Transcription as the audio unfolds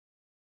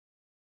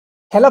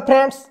Hello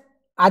friends,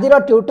 आज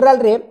tutorial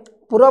रे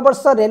पूर्व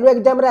वर्ष रेलवे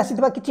एग्जाम रे आसी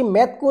किसी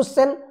मैथ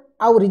क्वेश्चन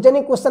आउ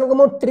रीजनिंग क्वेश्चन को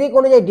मुझे ट्रिक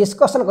अनुଯାयी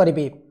डिस्कसन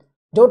करी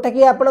जोटा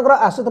कि आपनकर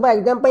आसुवा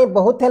एग्जाम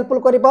बहुत हेल्पफुल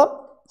करिवो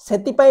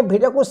सेति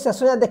वीडियो को शेष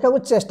देखा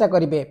चेष्टा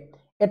करेंगे।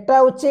 एटा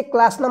हूँ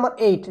क्लास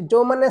नंबर 8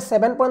 जो मैंने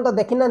 7 पर्यंत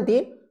देखी ना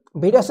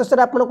वीडियो शेष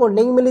में आपको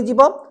लिंक मिल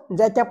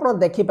जाकि आप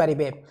देखिपारे।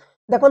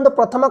 देखो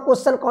प्रथम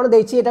क्वेश्चन कौन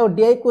देती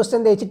डीआई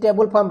क्वेश्चन देती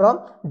टेबल फॉर्म रो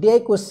डीआई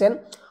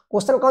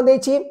क्वेश्चन कौन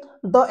देती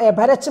the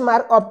average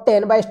mark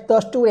obtain by the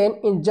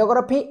student in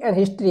geography and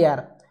history are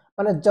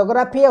माने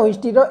ज्योग्राफी और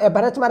हिस्ट्री रो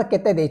एवरेज मार्क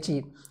केते देची।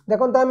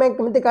 देखो आम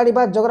केमती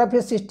काढ़ा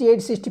ज्योग्राफी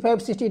 68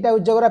 65 60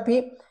 ज्योग्राफी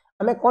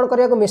आम कौन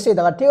करने मिसई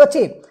दबा ठीक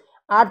अच्छे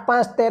 8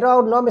 5 13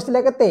 और 9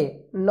 मिसले के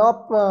 9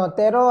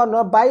 13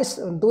 9 22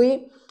 2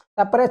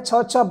 तापर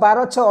 6 6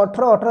 12 6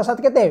 18 18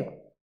 7 के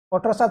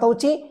 18 7 हूँ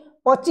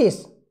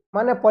 25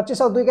 माने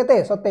 25 और 2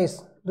 के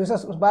 27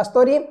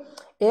 272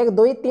 1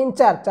 2 3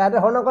 4 4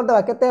 हरण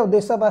करदे के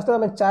 272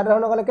 आम 4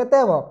 हरण कले के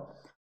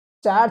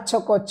 4 6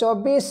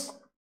 24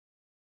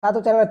 7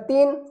 4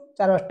 3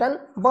 4 8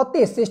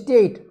 32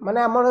 68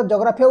 माने आम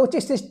ज्योग्राफी हूँ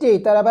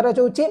 68 तार एवरेज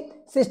हूँ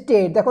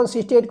 68। देखो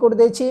 68 कोड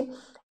देछि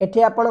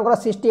एठी आपनकर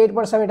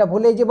 68% एटा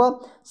भूल हो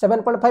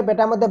 7.5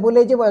 एटा मध्य भूल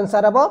हो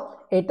आंसर हम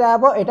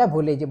एटा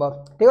भूल हो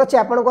ठीक अच्छे।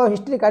 आपन को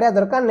हिस्ट्री काढ़ा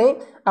दरकार नहीं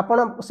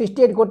आपन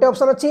 68 गोटे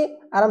ऑप्शन अच्छी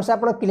आराम से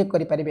आपन क्लिक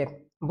करि परिबे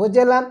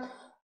बुझेला।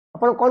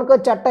 आपन कौन को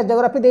 4टा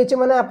ज्योग्राफी देछि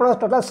माने आपन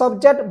टोटल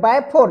सब्जेक्ट बाय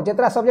 4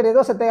 जेतरा सब्जेक्ट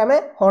देदो सेते हमें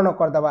हरण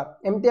कर दबा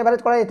एमटी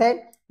एवरेज करा जाय।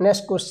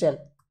 नेक्स्ट क्वेश्चन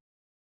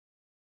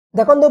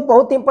देखो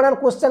बहुत इंपोर्टेंट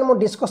क्वेश्चन मु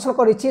डिस्कशन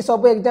करिछि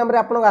सब एग्जाम रे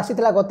आपन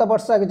आसीथिला गत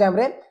वर्ष एग्जाम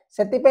रे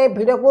सेति पे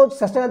वीडियो को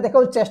शेष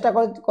देखा चेष्टा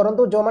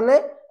करंतु जो माने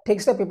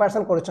ठीक से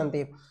preparation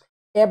करूछंती।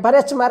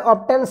 Average mark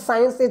obtain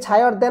science is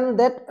higher than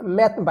that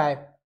math bye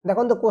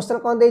देखो क्वेश्चन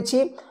कौन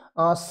देछि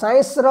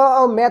साइंस रो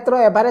और मैथ रो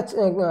एवरेज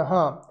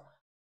हां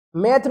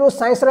मैथ रो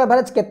साइंस रो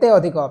एवरेज केते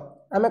अधिक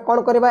आमे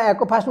कोन करबा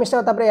एको फास्ट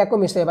मिसेबा तापर एको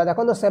मिसेबा।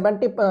 देखो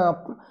 70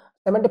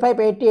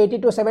 75 80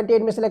 82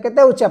 78 मिसले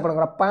केते होछि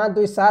आपनकर 5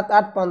 2 7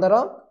 8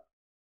 15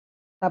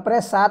 तापर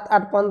 7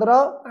 8 15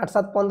 8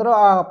 7 15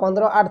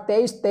 15 8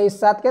 23 23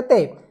 7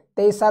 केते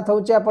 23 7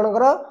 होछि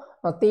आपनकर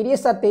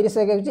 30 और 30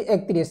 होछि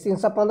 31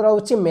 315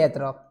 होछि मैथ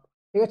रो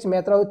ठीक अछि।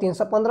 मैथ रो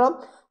 315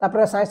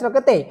 तापर साइंस रो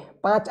केते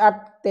 5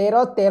 8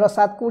 13 13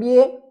 7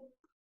 20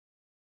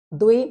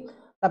 2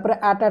 तापर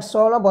 8 8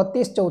 16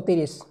 32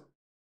 34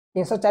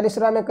 340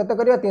 रो हमें केते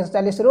करियो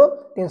 340 रो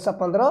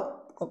 315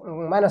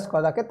 माइनस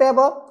कर दा केते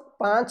हेबो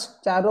 5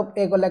 4 रो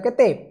 1 गले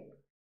केते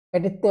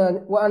एटी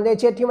 1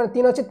 देछि एठी माने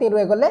 3 अछि 3 रो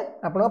 1 गले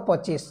आपन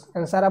 25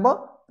 आंसर हेबो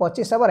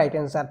 25 हेबो राइट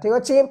आंसर ठीक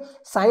अछि।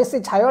 Science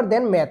is higher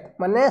than math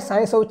माने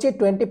साइंस होछि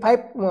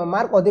 25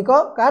 मार्क अधिक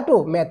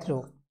काटू मैथ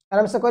रो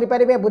आराम से करि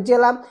परिबे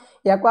बुझियला।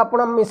 या को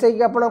आपण मिसै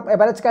कि आपण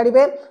एवरेज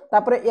काढिबे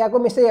तापर या को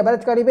मिसै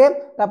एवरेज काढिबे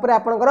तापर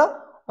आपनकर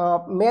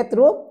मैथ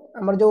रो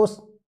हमर जो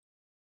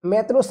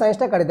मैथ रो साइंस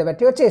टा काढि देबे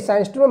ठीक अछि।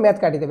 साइंस टू मैथ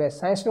काढि देबे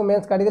साइंस टू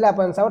मैथ काढि देले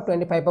आपन आंसर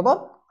 25 हेबो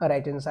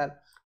राइट आंसर।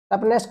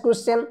 तापर next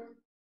question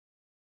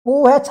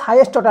who has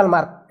highest total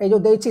mark ए जो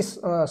देछि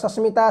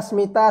सस्मिता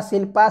स्मिता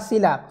शिल्पा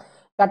शिला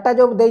चारटा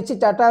जो देछि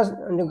चारटा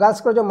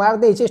गर्ल्स को जो मार्क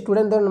देछि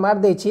स्टूडेंट मार्क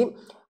देछि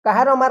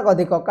कहारो मार्क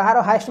अधिक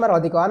कहारो हाईएस्ट मार्क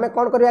अधिक आमे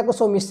कोन करबा को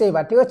सो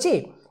मिसेबा ठीक अछि।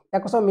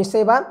 याको सब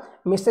मिसेबा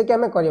मिसे के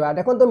हमें करबा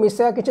देखो तो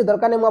मिसेबा किछि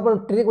दरकार नै मु आपन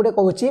ट्रिक गुटे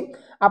कहूछि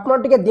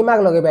आपन टिके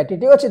दिमाग लगेबा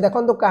ठीक अछि।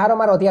 देखो तो कहारो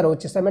मार्क अधिक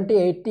रहउछि 70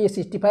 80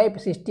 65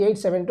 68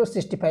 72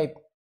 65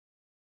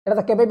 एटा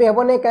तो केबे भी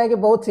हेबो नै काहे कि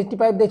बहुत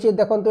 65 देछि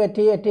देखो तो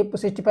एठी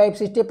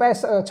 65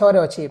 65 6 रे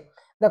अछि।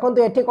 देखो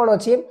तो एठी कोन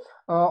अछि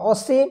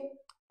 80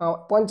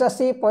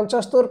 85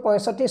 75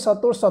 65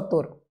 70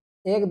 70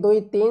 1 2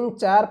 3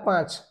 4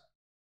 5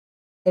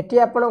 एठी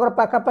आपनकर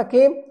पाखा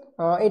पाखी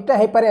एटा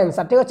हे पारे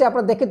आंसर ठीक अछि।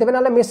 आपण देखि देबे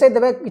नाले मिसै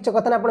देबे किछ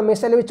कथा ना आपण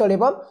मिसैले भी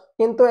चलिबो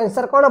किंतु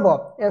आंसर कोन हबो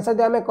आंसर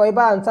जे हमें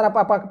कहबा आंसर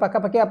पाखा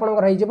पाखी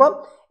आपनकर हे जिवो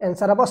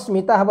आंसर हबो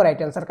स्मिता हबो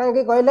राइट आंसर। काहे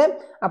कि कहले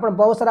आपण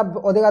बहुत सारा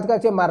अधिक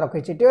अधिक मार्क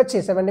रखै छी ठीक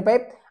अछि 75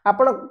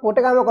 आपण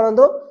गोटे काम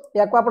करंदो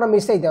या को आपण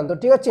मिसै दियंतो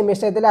ठीक अछि।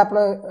 मिसै देले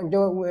आपण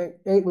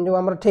जो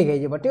हमर ठीक हे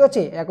जिवो ठीक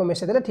अछि या को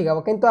मिसै देले ठीक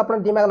हबो किंतु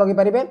आपण दिमाग लगे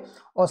परिबे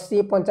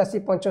 80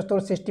 85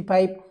 75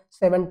 65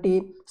 70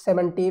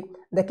 70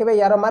 देखबे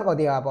यार मार्क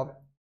अधिक हबो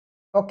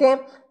ओके।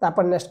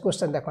 तापर नेक्स्ट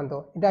क्वेश्चन देखंतो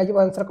इटा आजो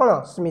आंसर कोन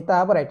स्मिता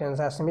हबो राइट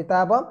आंसर स्मिता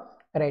हबो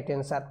right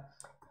answer.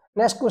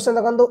 Next question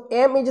देखंतो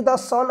m is the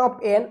son of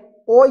n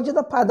o is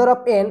the father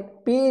of n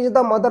p is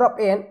the mother of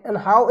n and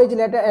how is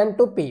letter n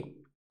to p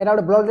Etah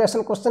blood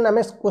relation question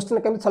हमें question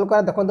came solve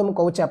करा देखंतो मु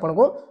कहूची आपन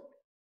को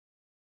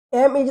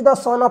m is the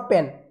son of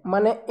n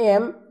माने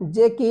m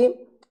जे कि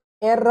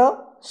n रो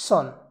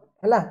सन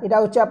हला इटा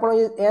होची आपण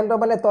n रो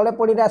माने तळे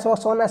पडीरा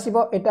सन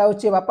आसीबो एटा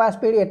होची बापा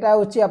स्पीड एटा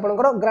होची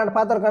आपनकर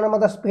ग्रैंडफादर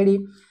ग्रैंडमदर स्पीड।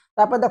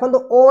 तापर देखंतो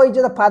o is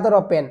the father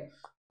of n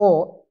o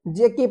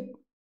जे कि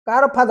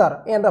कार फादर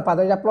n रो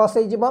फादर एटा प्लस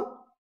हे जिवो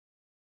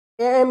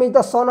m is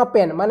the son of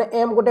n माने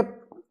m गोटे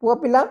पुओ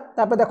पिला।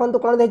 तापर देखंतो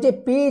कोन देछि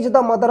p is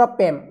the mother of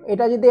m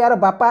एटा जदी यार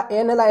बापा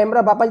n हला m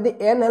रो बापा जदी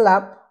n हला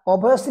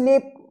ऑब्वियसली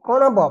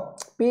कोन हबो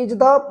p is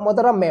the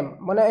mother of m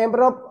माने m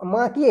रो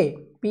मां किए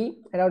पी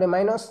एटा गोटे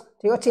माइनस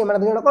ठीक अच्छे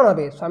मैंने दुई कौन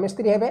हे स्वामी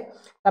स्त्री हे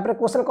तापर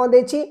क्वेश्चन कौन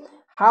देछि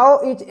how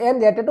is an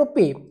related to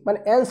P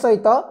माने एन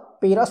सहित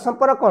पी रो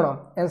संपर्क कौन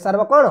आंसर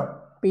हम कौन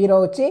पी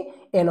रोची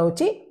एन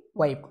होची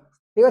वाइफ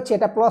ठीक अच्छे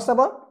एटा प्लस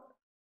हम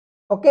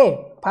ओके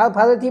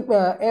फादर थी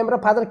एम रो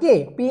फादर किए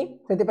पी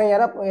से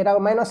यार एटा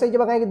माइनस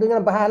हो कहीं दुई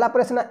जन बाहा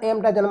पर सीना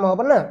एम टा जन्म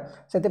हम ना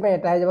से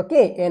हो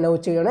कि एन हूँ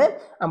जड़े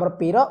आम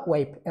पी रो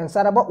वाइफ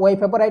आंसर हम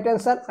वाइफ हम राइट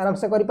आंसर आराम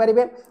से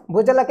करेंगे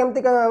बुझेगा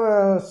केमती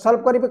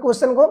सल्व करेंगे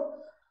क्वेश्चन को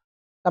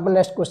तब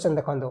नेक्स्ट क्वेश्चन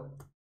देखो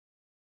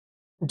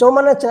जो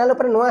मैंने चैनल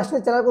पर नुआ आसने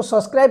चैनल को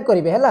सब्सक्राइब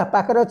करेंगे है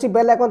पाखे अच्छी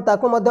बेल आइकन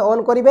ताकू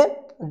ऑन करेंगे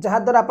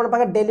जहाद्वारा आपण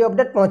पाखे डेली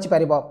अपडेट पहुँची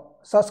पार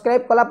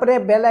सब्सक्राइब कलापर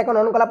बेल आइकन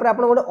ऑन कलापर आप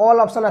गोटे ऑल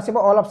ऑप्शन आसो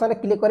ऑल ऑप्शन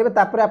क्लिक करेंगे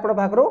तापर आप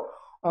पाखु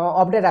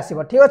अपडेट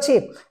आसो ठीक अच्छे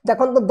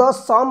देखो the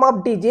some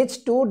of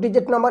digits 2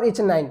 digit number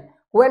is 9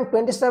 when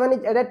 27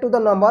 is added to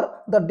the number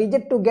the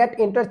digit to get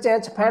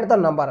interchange find the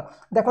number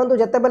देखो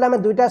जिते बेले आम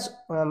दुईटा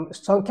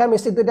संख्या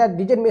मिसी दुईटा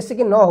डिजिट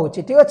मिसिकी 9 हो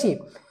ठीक अच्छे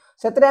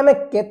से आम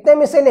केते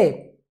मिसेले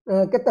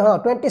केते हाँ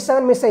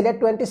 27 मिसेले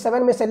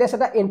 27 मिसेले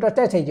सेटा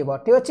इंटरचेंज हो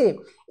ठीक अच्छे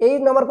यही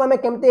नंबर को आम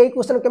केमती यही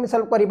क्वेश्चन केमती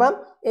सॉल्व करबा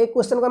ए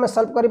क्वेश्चन को आम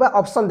सॉल्व करबा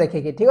ऑप्शन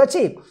देखिए ठीक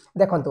अच्छे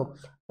देखो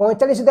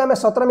 45 यदि आम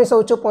 17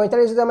 मिसाऊँ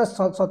 45 यदि आम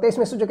 27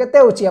 मिसाऊँ केते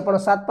होची आपण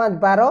 7 5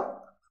 12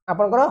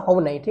 आपनकर हो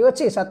नहीं ठीक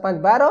अच्छे 7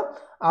 5 12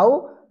 आउ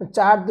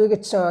 4 2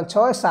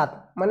 6 7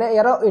 माने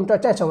यार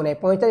इंटरचेंज हो नहीं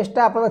 45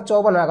 टा आपण 54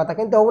 होगा कथा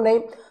किंतु हो नहीं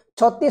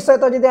 36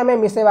 सहित जदि आम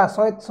मिसेबा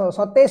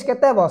 27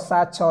 केते हो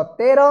 7 6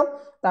 13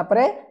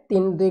 तापरे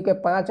 3 2 के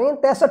 5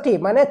 63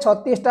 माने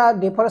 36 टा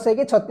डिफरेंस है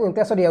कि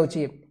 63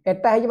 आउची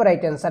एटा है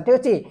राइट आंसर ठीक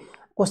अच्छे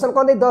क्वेश्चन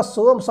कौन the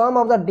some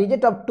of the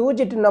digit of 2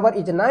 digit number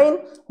is 9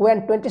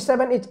 when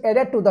 27 is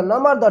added to the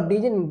number the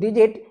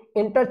digit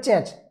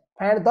interchange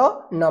find the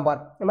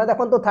number मैं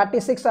देखो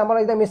 36 आम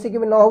एकदम मिसिक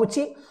भी 9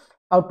 होची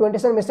और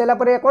 27 मिसेला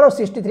पर कौन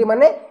 63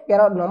 माने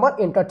यार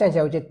नंबर इंटरचेंज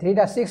हो 3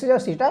 टा 6 जो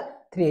 6 टा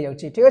 3 हो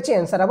ठीक अच्छे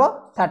आंसर हम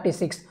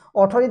 36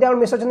 18 जब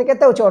मिसोचन के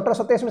 18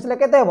 27 मिसले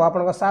के आप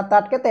 7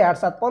 8 के 8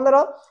 7 15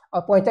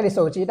 और 45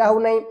 होची हो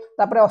नहीं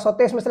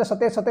 27 मिसले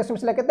 27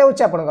 मिसले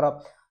के आपंकर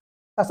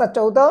 7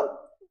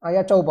 14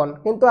 या 54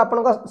 किंतु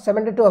आपन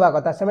 72 होगा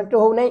कथा 72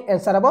 हो नहीं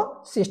आंसर हम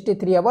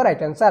 63 हम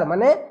राइट आंसर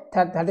माने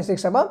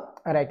 36 हम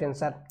राइट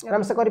आंसर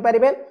आराम से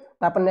करेंगे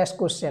तापर next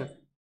question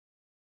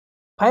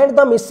find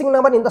the missing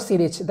number in the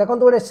series देखो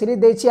गोटे सीरीज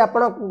देछि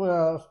आपण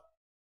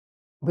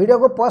वीडियो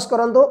को पॉज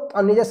करंतु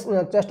और निजे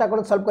चेष्टा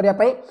कर सॉल्व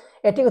करने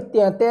एटी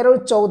 13 ରୁ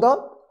 14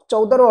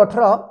 14 ରୁ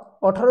 18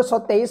 18 ରୁ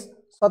 27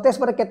 27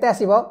 पर केते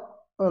आसीबो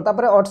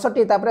तापर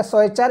 68 तापर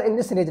 104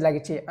 इन सीरीज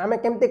लागिछि आमे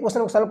केमती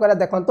क्वेश्चन को सॉल्व करा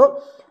देखंतु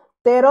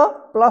 13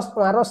 प्लस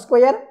 1 रो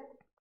स्क्वायर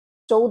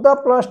 14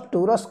 प्लस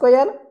 2 रो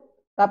स्क्वायर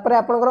तापर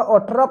आपनकर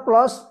 18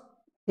 प्लस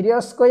 3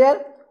 रो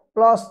स्क्वायर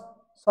प्लस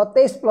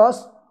 27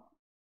 प्लस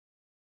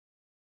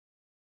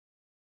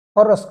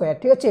 4 स्क्वायर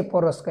ठीक अच्छे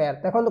 4 स्क्वायर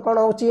देखो कौन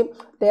हो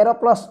 13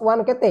 प्लस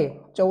 1 केते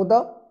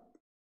 14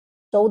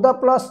 14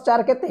 प्लस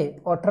 4 केते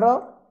 18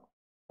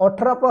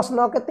 18 प्लस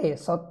 9 केते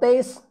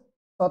 27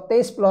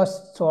 27 प्लस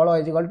 16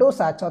 इज इक्वल टू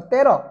 7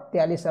 13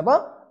 43 हम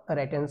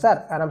राइट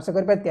आंसर आराम से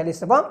कर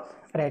 43 हम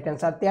राइट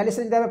आंसर 43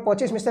 से जब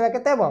 25 मिसेबा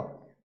केते हम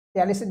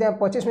 43 से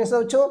जब 25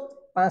 मिसाउछु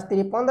 5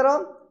 3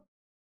 15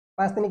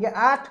 5 3 के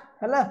 8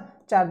 है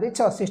 4 2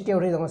 6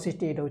 68 देखो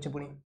 68 होछि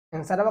पुनी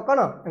आंसर हम कौन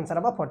आंसर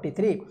हम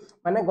 43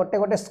 माने गोटे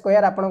गोटे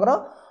स्क्वायर आपनकर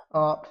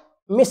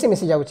मिसी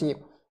मिसी जाउछि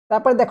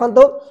तापर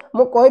देखंतु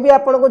मु कहबी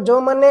आपन को जो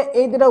माने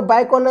ए दिरा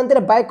बाय करनंते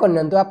बाय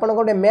करनंतु आपन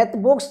गोटे मैथ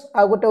बुक्स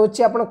आ गोटे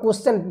होछि आपन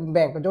क्वेश्चन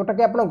बैंक जोटा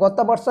कि आपन गत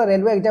वर्ष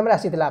रेलवे एग्जाम रे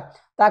आसीतला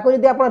ताको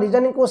यदि आपन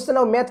रीजनिंग क्वेश्चन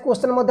और मैथ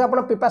क्वेश्चन मध्ये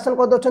आपन प्रिपरेशन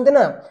कर दोछंती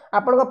ना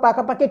आपन को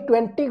पाखा पाखी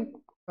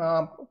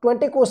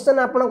 20 क्वेश्चन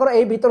आपनकर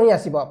ए भीतर ही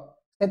आसीबो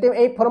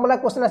से फर्मुला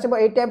क्वेश्चन आसो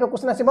ये टाइप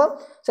क्वेश्चन आसो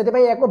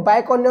से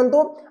बाय करनियंतु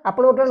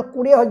आपन टोटल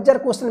 20,000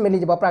 क्वेश्चन मिल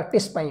जाव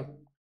प्रैक्टिस पई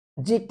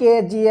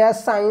जीके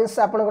जीएस साइंस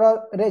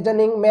आपनकर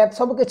रीजनिंग मैथ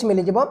सब किछ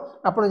मिल जाव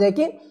आपन जाय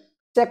कि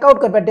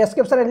चेकआउट कर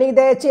डिस्क्रिप्शन रे लिंक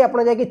दे छी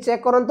आपन जाय कि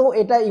चेक करंतु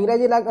एटा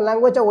इंग्लिश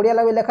लैंग्वेज ओडिया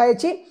लैंग्वेज लिखा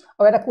है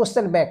और एटा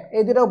क्वेश्चन बैंक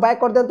ए दुटा बाय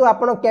कर देंतु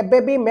आपन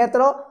केबे भी मैथ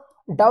रो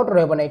डाउट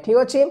रहबो नै ठीक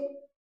अछि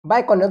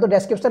बाय करनियंतु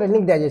डिस्क्रिप्शन रे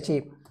लिंक दे छी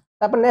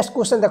तापर नेक्स्ट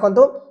क्वेश्चन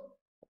देखंतु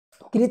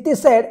कृति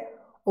said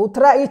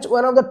Uttara is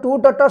one of the 2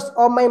 daughters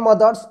of my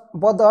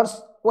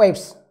brother's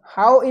wives.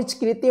 How is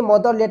Kriti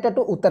mother related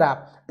to Uttara?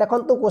 देखो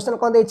तो क्वेश्चन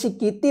कौन देछि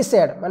कीर्ति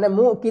सेड माने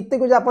मु कीर्ति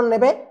को अपन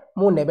नेबे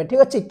मु नेबे ठीक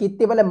अछि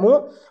कीर्ति बोले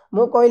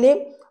मु कहली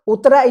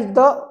Uttara is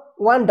the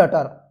one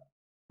daughter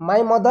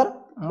my mother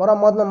more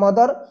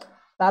mother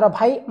तार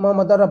भाई मो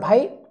मदर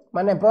भाई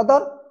माने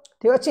ब्रदर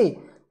ठीक अछि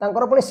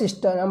तांकर पुनी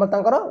सिस्टर हमर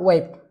तांकर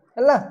वाइफ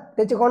हला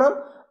देछि कोन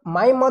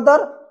माय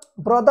मदर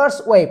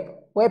ब्रदर्स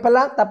वाइफ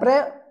हला तापरे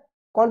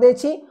कोन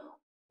देछि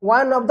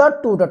वन ऑफ द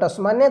 2 डॉटर्स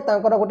माने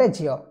तांकर गोटे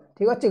झियो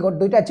ठीक अछि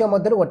दुईटा झियो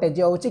मध्य गोटे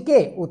झियो होछि के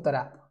उत्तरा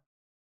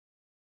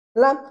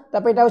हला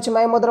तापर एटा होछि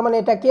माय मदर माने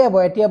एटा के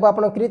हेबो एटी हेबो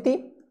आपण कृति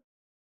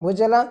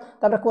बुझला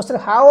तापर question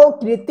how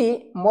Kriti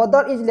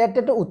mother is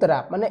related to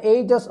Uttara माने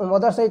ए जो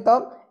मदर सहित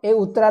ए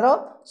उत्तरा रो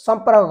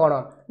संपर्क कोन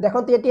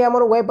देखंतु एटी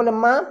हमर वाइफ बोले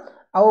मां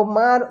आउ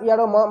मार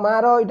यार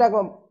मार इटा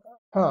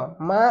हाँ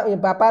माँ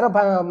बापार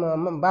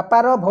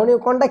भौणी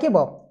कौन डाक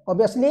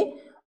ऑब्वियसली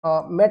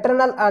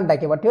मैटरनल आंट डाक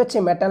ठीक अच्छे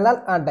मैटरनल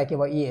आंट डाक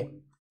ये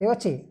ठीक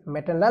अच्छे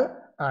मैटरनल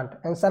आंट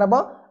आंसर हम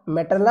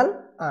मैटरनल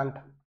आंट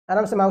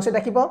आराम से माउसी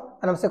डाक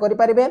आराम से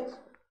करें।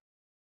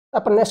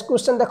 अपन नेक्स्ट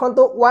क्वेश्चन देखो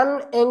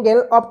one angle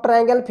of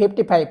triangle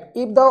 55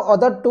 if the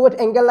other to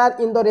angle are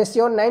in the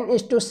ratio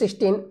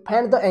 9:16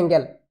 find the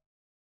angle.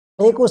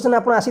 ये क्वेश्चन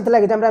आपन आसीथिला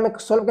एग्जाम रे हम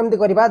सॉल्व केमति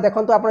करबा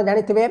देखंतु आपन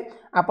जानिथिबे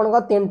आपन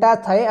तीनटा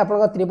थाए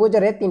आपन त्रिभुज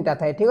रे तीनटा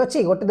थाए ठीक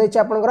अछि गोटे दैछि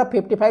आपन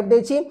 55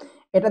 दैछि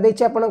एटा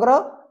दैछि आपन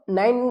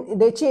 9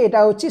 दैछि एटा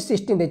होछि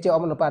 16 दैछि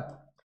अनुपात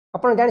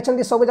आपन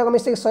जानिछन्ती सब जगह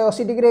मिसे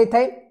 180 डिग्री होई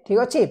थाए ठीक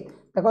अछि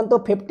देखंतु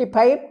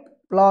 55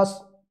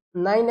 प्लस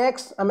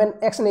 9x आमेन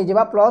x नै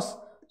जिबा plus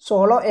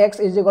 16x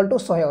is equal to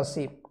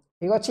 180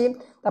 ठीक अछि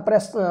तापर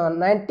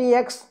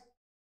 90x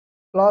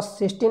प्लस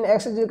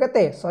 16x इज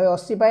केते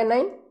 180 बाय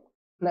 9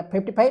 ना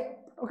 55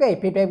 ओके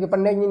 55 के पर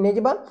नै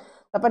जिबा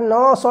तापर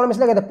 9 16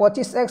 मिसले केते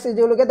 25x इज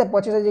इक्वल केते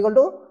 25 इज इक्वल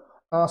टू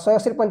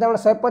 180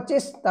 55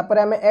 125 तापर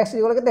हमें x इज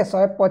इक्वल केते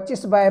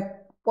 125 बाय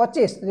 25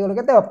 इज इक्वल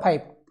केते 5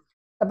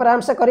 तापर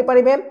हम से करि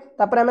परिबे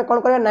तापर हमें कोन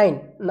करबा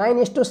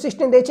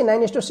 9:16 देछि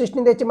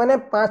 9:16 देछि माने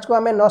 5 को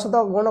हमें 9 सहित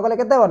गुण कले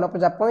केते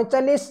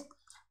 45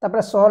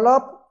 तापर 16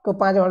 को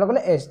 5 गुण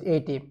कले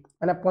 80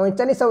 माने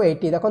 45 और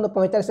 80 देखो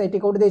 45 80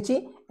 कोड देछि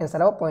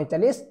आंसर हो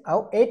 45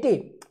 और 80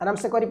 आराम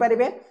से करि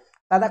परिबे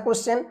दादा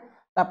क्वेश्चन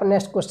तापर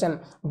नेक्स्ट क्वेश्चन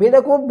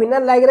वीडियो को बिना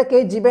लाइक रे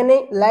के जीवे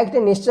नहीं लाइक टे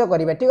निश्चय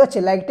करिवे ठीक अछि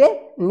लाइक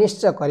टे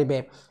निश्चय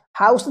करिवे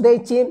हाउस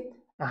देछि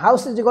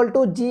house is equal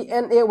to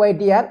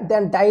GNAYDR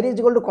then diary is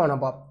equal to कोन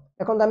हबो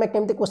देखो हमें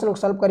केमती क्वेश्चन को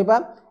सॉल्व करबा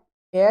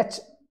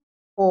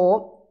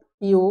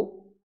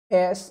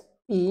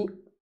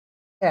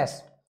HOUSES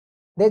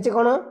देछि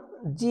कोन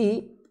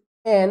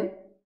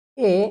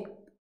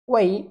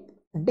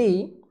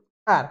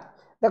GNAYDR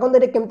देखो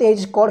ये केमती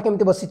है कोड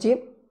केमती बसिछि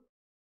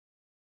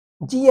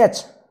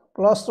GH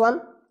 +1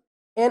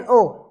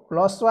 NO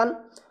 +1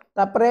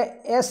 तापर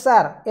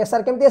SR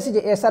केमती आसी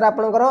SR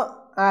आपनकर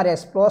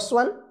RS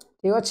 +1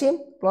 ठीक अछि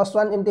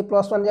 +1 एमती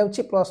 +1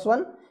 जाउछि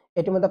 +1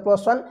 एटी मते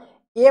 +1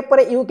 ए पर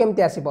U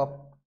केमती आसीबो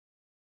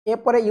ए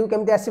पर U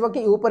केमती आसीबो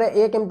कि U पर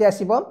A केमती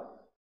आसीबो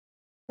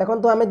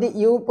देखंतु हमें दि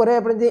U पर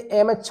अपन दि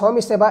M 6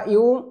 मिसेबा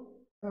U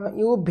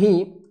V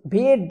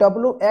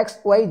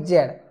VWXYZ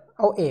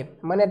और A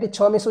माने एटी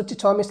 6 मिसुछि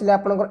 6 मिसले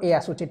आपनकर A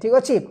आसुछि ठीक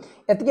अछि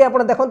एतकी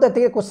आपण देखंतु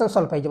एतकी क्वेश्चन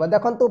सॉल्व হৈ जबा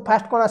देखंतु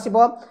फास्ट कोन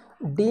आसीबो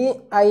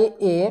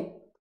DIARY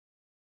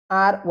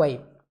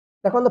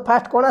देखंतु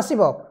फास्ट कोन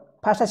आसीबो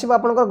फास्ट आसीबो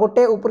आपनकर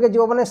गोटे ऊपर के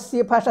जीव माने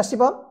C फास्ट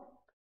आसीबो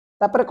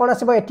तापर कोन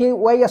आसीबो एठी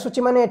y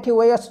आसुछि माने एठी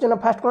y आसुछि ना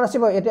फास्ट कोन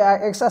आसीबो एठी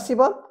x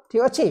आसीबो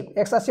ठीक अछि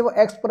x आसीबो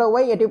x पर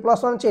y एठी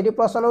 +1 अछि एठी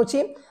 +1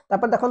 होछि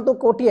तापर देखंतु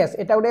कोटी s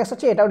एटा उडे x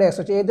अछि एटा उडे x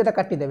अछि ए दुटा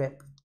काटि देबे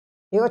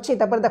ठीक अछि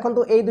तापर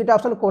देखंतु ए दुटा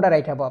ऑप्शन कोडा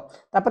राइट हबो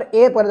तापर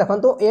ए पर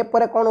देखंतु ए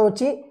पर कोन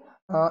होछि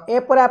ए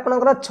पर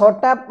आपनकर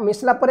 6टा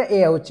मिसला पर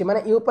ए होछि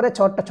माने u पर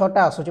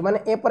 6टा आसुछि माने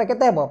ए पर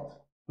केते हबो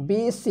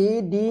B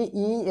C D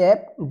E F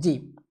G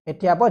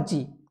एठी हबो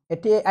G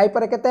एठी I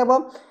पर केते हबो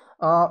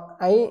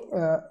I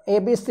A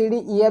B C D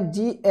E F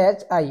G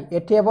H I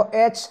एठी हबो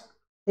H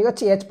ठीक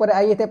अछि H पर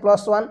I एते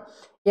 +1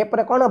 ए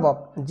पर कोन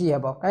हबो G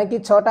हबो काहे कि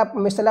 6टा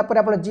मिसला पर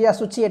आपण G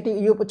आसुछि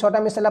एठी U 6टा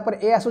मिसला पर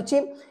A आसुछि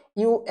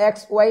U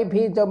X Y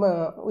V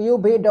U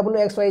V W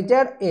X Y Z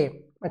A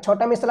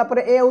 6टा मिसला पर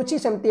A होछि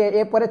सेमति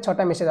A पर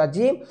 6टा मिसला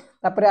G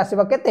तापर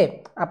आसीबो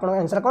केते आपण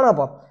आंसर कोन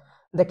हबो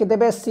देखि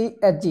देबे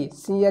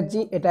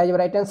CHG एटा जे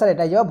राइट आंसर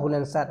एटा जे भूल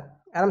आंसर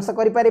आराम से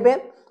करि परिबे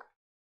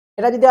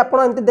एटा जदि आपण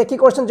एंति देखि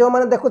क्वेश्चन जो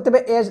माने देखुतबे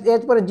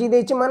एज पर G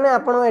देछि माने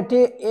आपण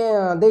एठी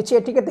देछि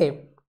एठी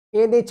केते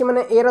ए देछि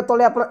माने ए रो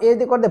तळे आपण ए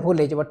दि कर दे भूल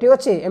हे जबो ठीक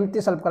अछि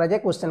एमति सॉल्व करा जाय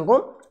क्वेश्चन को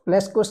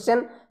नेक्स्ट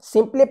क्वेश्चन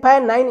सिंपलीफाई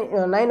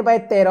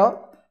 9/13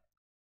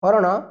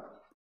 हरण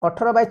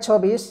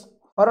 18/26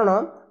 हरण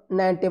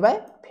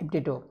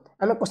 90/52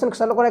 हमें क्वेश्चन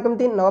सॉल्व करा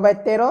केमति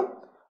 9/13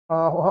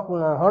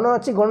 हरण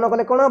अछि गणना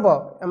कले कोन हबो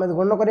हमें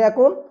गणना करिया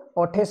को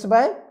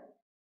 28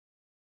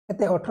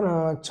 केते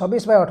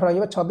 26/18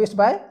 ये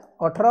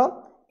 26/18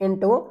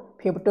 इनटू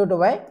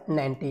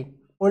 52/90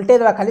 उल्टे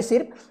देबा खाली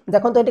सिर्फ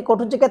देखंतो एटी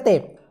कटुची केते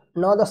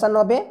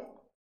 9.90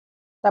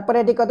 तापर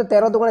एटी कते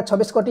 13 दुगुणे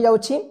 26 कटि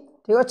जाउछि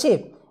ठीक अछि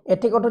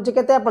एटी कटुची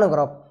केते आपनकर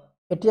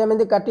एटी हम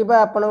यदि काटिबा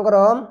आपनकर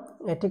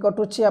एटी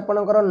कटुची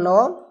आपनकर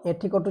 9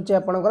 एटी कटुची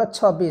आपनकर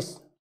 26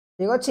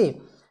 ठीक अछि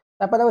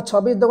तापर देखो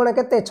 26 दुगुणे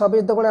केते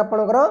 26 दुगुणे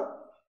आपनकर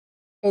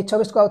ए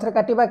 26 को आउथरे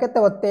काटिबा केते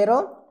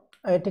 13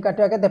 एटी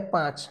काटिबा केते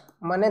 5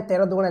 माने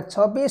 13 दुगुणे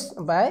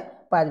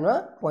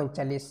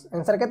 26/5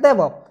 आंसर केते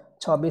हबो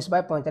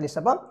 26/45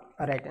 हबो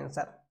राइट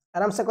आंसर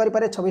आराम से करि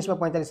पारे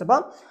 26/45 हबो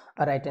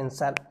राइट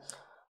आंसर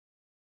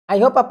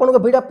आई होप आपन को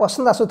वीडियो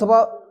पसंद आसुथबो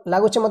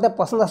लागुछ मते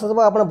पसंद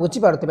आसुथबो आपन बुझि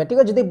पारुथबे ठीक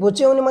जदि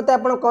बुझि होनी मते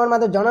आपन कमेंट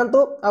माधे जणांतु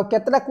आ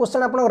केतला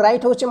क्वेश्चन आपन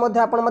राइट होछि मते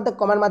आपन मते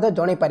कमेंट माधे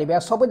जणाई परिबे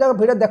सब जगह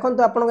वीडियो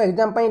देखंतु आपन को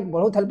एग्जाम पई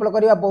बहुत हेल्पफुल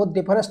करिया बहुत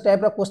डिफरेंट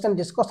टाइप रो क्वेश्चन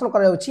डिस्कशन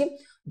करा जाउछि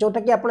जोटा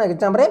कि आपन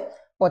एग्जाम रे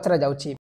पचरा जाउछि।